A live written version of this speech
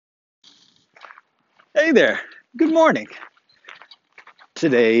Hey there. Good morning.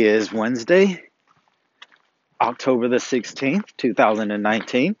 Today is Wednesday, October the 16th,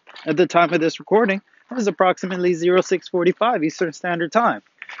 2019. At the time of this recording, it is approximately 0645 Eastern Standard Time.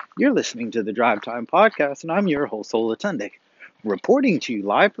 You're listening to the Drive Time Podcast, and I'm your host, Ola Tunde. Reporting to you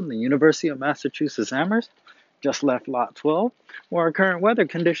live from the University of Massachusetts Amherst. Just left Lot 12, where our current weather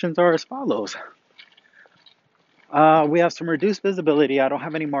conditions are as follows. We have some reduced visibility. I don't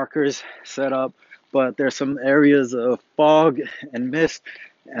have any markers set up, but there's some areas of fog and mist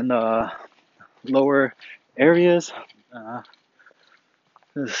and the lower areas. Uh,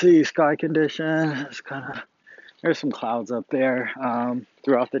 let's see, sky condition. There's some clouds up there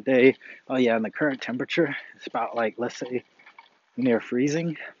throughout the day. Oh yeah, and the current temperature is about like, let's say, near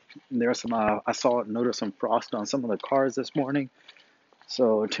freezing. There's some. Noticed some frost on some of the cars this morning,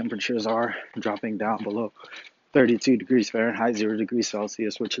 so temperatures are dropping down below 32 degrees Fahrenheit, 0 degrees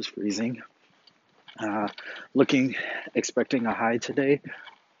Celsius, which is freezing. Uh, expecting a high today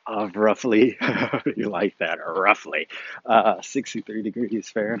of roughly, you like that, roughly 63 degrees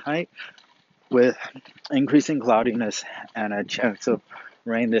Fahrenheit, with increasing cloudiness and a chance of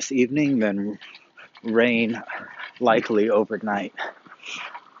rain this evening, then rain likely overnight.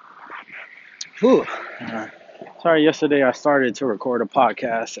 Whew. Sorry, yesterday I started to record a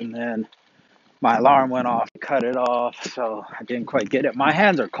podcast and then my alarm went off, cut it off, so I didn't quite get it. My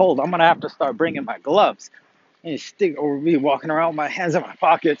hands are cold. I'm gonna have to start bringing my gloves and stick over me walking around with my hands in my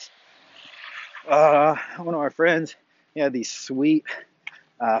pockets. One of our friends, he had these sweet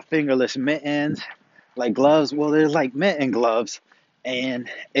fingerless mittens, like gloves. Well, there's like mitten gloves, and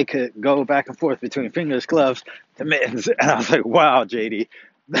it could go back and forth between fingerless gloves to mittens. And I was like, wow, JD,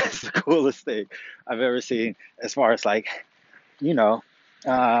 that's the coolest thing I've ever seen as far as like, you know,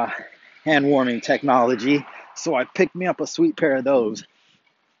 uh, hand warming technology. So I picked me up a sweet pair of those.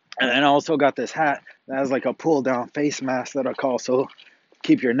 And I also got this hat that has like a pull down face mask that I call so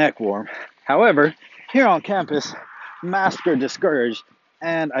keep your neck warm. However, here on campus, masks are discouraged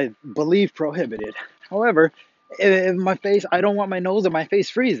and I believe prohibited. However, in my face, I don't want my nose and my face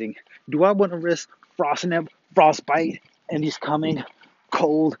freezing. Do I want to risk frostbite in these coming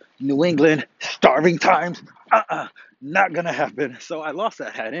cold New England starving times? Not gonna happen. So I lost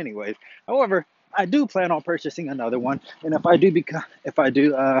that hat anyways. However, I do plan on purchasing another one, and if I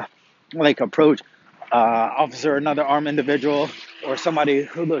do like approach officer, another armed individual, or somebody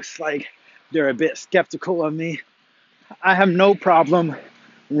who looks like they're a bit skeptical of me, I have no problem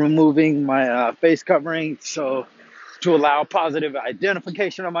removing my face covering so to allow positive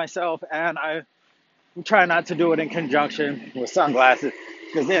identification of myself, and I try not to do it in conjunction with sunglasses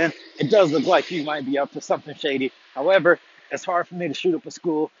because then it does look like you might be up to something shady. However, it's hard for me to shoot up a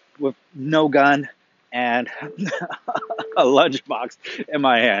school with no gun and a lunchbox in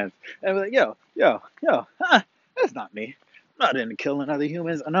my hands. And I'm like, that's not me. I'm not into killing other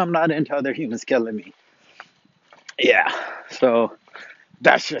humans, and I'm not into other humans killing me. Yeah, so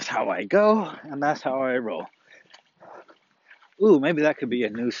that's just how I go, and that's how I roll. Ooh, maybe that could be a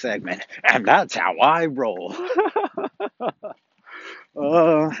new segment, and that's how I roll.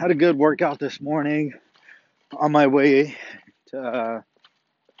 Had a good workout this morning on my way to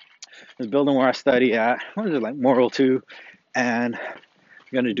this building where I study at. What is it, like Moral 2? And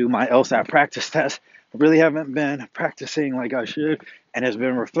I'm going to do my LSAT practice test. I really haven't been practicing like I should, and it's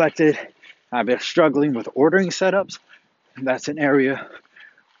been reflected. I've been struggling with ordering setups. That's an area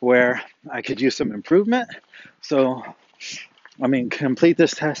where I could use some improvement. So, complete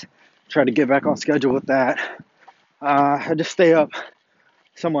this test, try to get back on schedule with that. I just stay up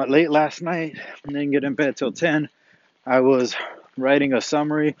somewhat late last night and didn't get in bed till 10. I was writing a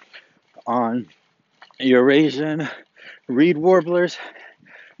summary on Eurasian reed warblers.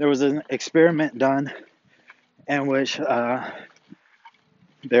 There was an experiment done in which their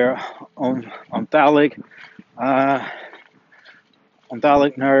onthallic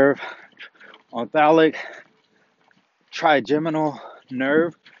nerve, onthallic trigeminal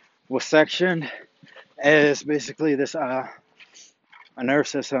nerve was sectioned. Is basically this a nerve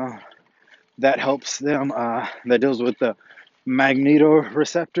system that helps them, that deals with the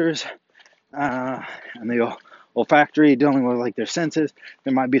magnetoreceptors and the olfactory, dealing with like their senses.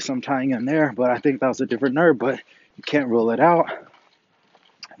 There might be some tying in there, but I think that was a different nerve, but you can't rule it out.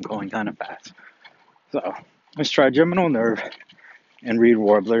 I'm going kind of fast. So, this trigeminal nerve and reed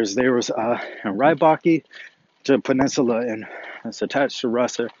warblers, there was in Rybaki to Peninsula, and it's attached to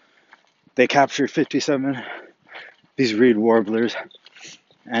Russia. They captured 57 these reed warblers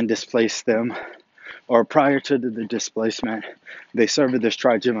and displaced them, or prior to the displacement, they severed this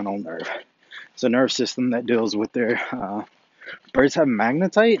trigeminal nerve. It's a nerve system that deals with their birds have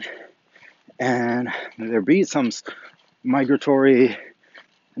magnetite, and there be some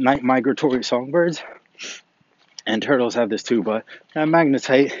night migratory songbirds, and turtles have this too, but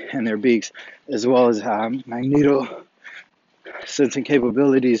magnetite in their beaks, as well as magneto sensing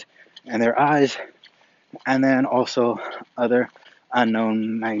capabilities in their eyes, and then also other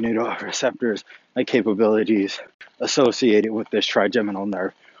unknown magnetoreceptors like capabilities associated with this trigeminal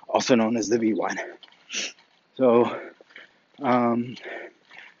nerve, also known as the V1. So,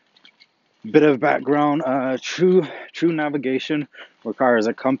 bit of background: true navigation requires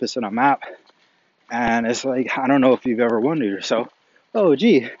a compass and a map, and it's like, I don't know if you've ever wondered yourself, oh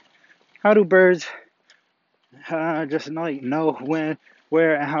gee, how do birds just like know when,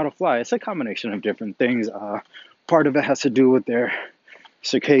 where, and how to fly? It's a combination of different things. Part of it has to do with their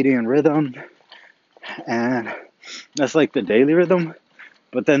circadian rhythm, and that's like the daily rhythm.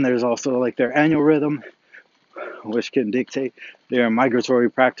 But then there's also like their annual rhythm, which can dictate their migratory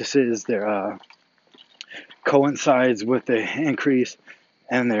practices. Their coincides with the increase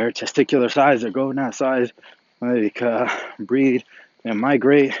in their testicular size, their gonad size, when they breed and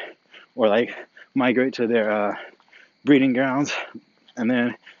migrate, or like migrate to their breeding grounds, and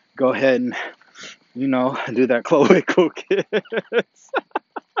then go ahead and, do that cloacal kiss.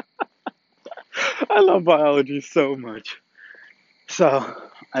 I love biology so much. So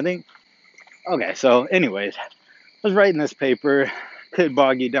I think, okay, so anyways, I was writing this paper, could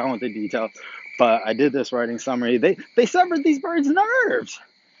bog you down with the details, but I did this writing summary. They severed these birds' nerves.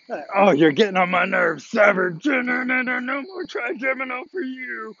 Oh, you're getting on my nerves, severed. No more trigeminal for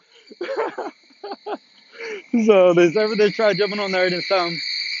you. So they severed their trigeminal nerve in some,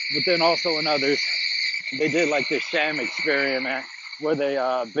 but then also in others, they did like this sham experiment where they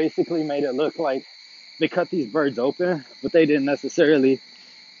basically made it look like they cut these birds open, but they didn't necessarily,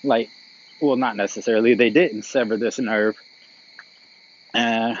 not necessarily, they didn't sever this nerve.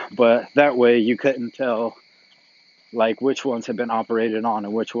 But that way you couldn't tell like which ones had been operated on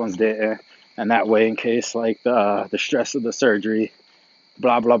and which ones didn't. And that way, in case like the stress of the surgery,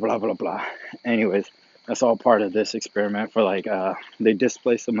 blah, blah, blah, blah, blah. Anyways, that's all part of this experiment for they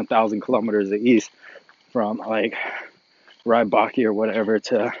displaced them 1,000 kilometers east from like Rybaki or whatever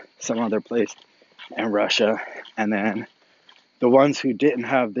to some other place in Russia. And then the ones who didn't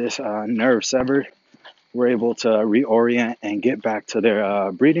have this nerve severed were able to reorient and get back to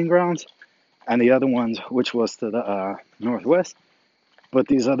their breeding grounds. And the other ones, which was to the northwest, but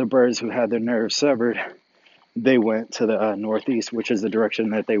these other birds who had their nerves severed, they went to the northeast, which is the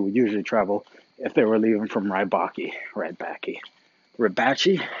direction that they would usually travel if they were leaving from Rybaki,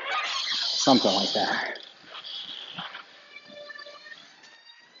 something like that.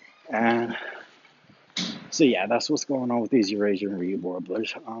 And so yeah, that's what's going on with these Eurasian reed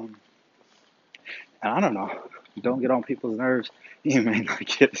warblers. And I don't know, don't get on people's nerves, you may not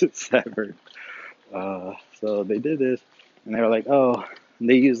get it severed. So they did this, and they were like, oh,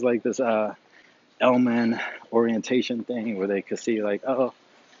 they used like this Elman orientation thing where they could see like, oh,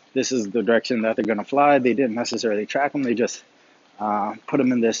 this is the direction that they're going to fly. They didn't necessarily track them. They just put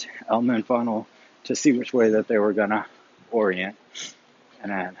them in this Elman funnel to see which way that they were going to orient.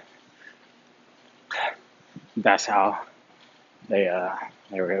 And then that's how they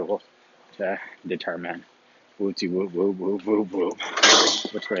were able to determine which way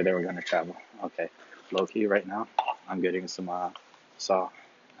they were going to travel. Okay, low key right now, I'm getting some salt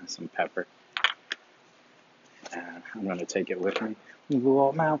and some pepper. And I'm going to take it with me.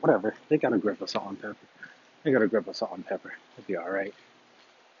 Oh, man, whatever. They got a grip of salt and pepper. It'll be all right.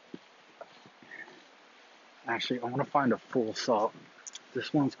 Actually, I want to find a full salt.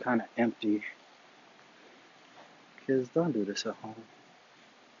 This one's kind of empty. Kids, don't do this at home.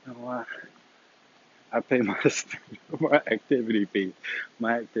 You know what? I pay my activity fees.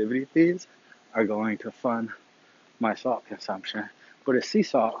 My activity fees are going to fund my salt consumption. But it's sea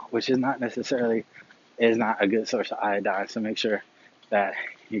salt, which is not a good source of iodine. So make sure that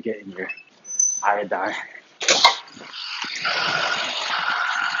you're getting your iodine.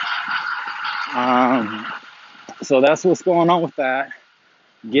 So that's what's going on with that.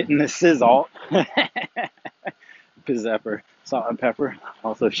 Getting the sizzle. Pepper, salt and pepper.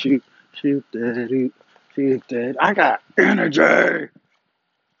 Also shoot that. I got energy.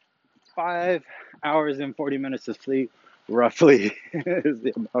 5 hours and 40 minutes of sleep, roughly, is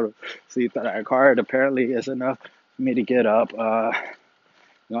the amount of sleep that I acquired. Apparently, is enough for me to get up,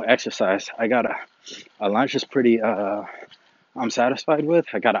 exercise. I got a lunch is pretty, I'm satisfied with.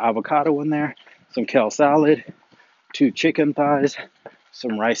 I got an avocado in there, some kale salad, 2 chicken thighs,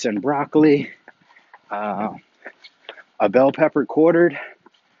 some rice and broccoli, a bell pepper quartered,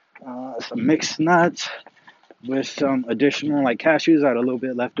 some mixed nuts with some additional like cashews. I had a little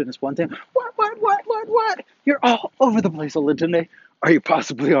bit left in this one thing. What What? You're all over the place, Olajinde. Are you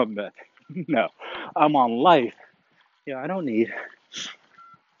possibly on meth? No, I'm on life. Yeah, I don't need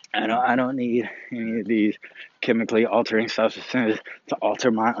any of these chemically altering substances to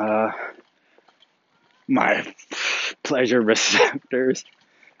alter my pleasure receptors.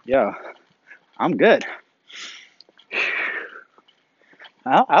 Yeah, I'm good.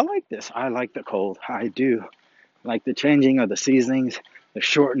 I like this. I like the cold. I do like the changing of the seasons, the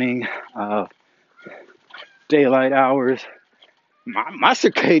shortening of daylight hours. My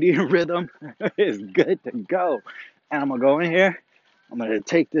circadian rhythm is good to go. And I'm going to go in here. I'm going to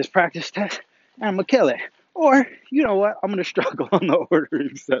take this practice test and I'm going to kill it. Or, you know what? I'm going to struggle on the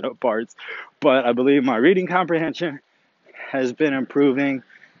ordering setup parts. But I believe my reading comprehension has been improving.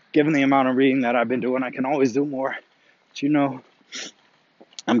 Given the amount of reading that I've been doing, I can always do more. But,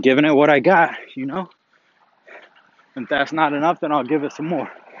 I'm giving it what I got, If that's not enough, then I'll give it some more.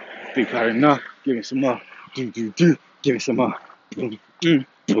 Big part enough, give me some more. Give me some more.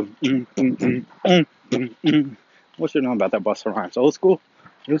 What's your name about that Busta Rhymes? Old school?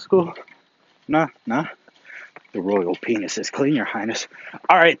 New school? Nah. The royal penis is clean, Your Highness.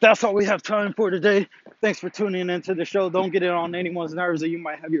 All right, that's all we have time for today. Thanks for tuning into the show. Don't get it on anyone's nerves or you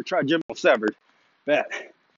might have your trigeminal severed. Bet.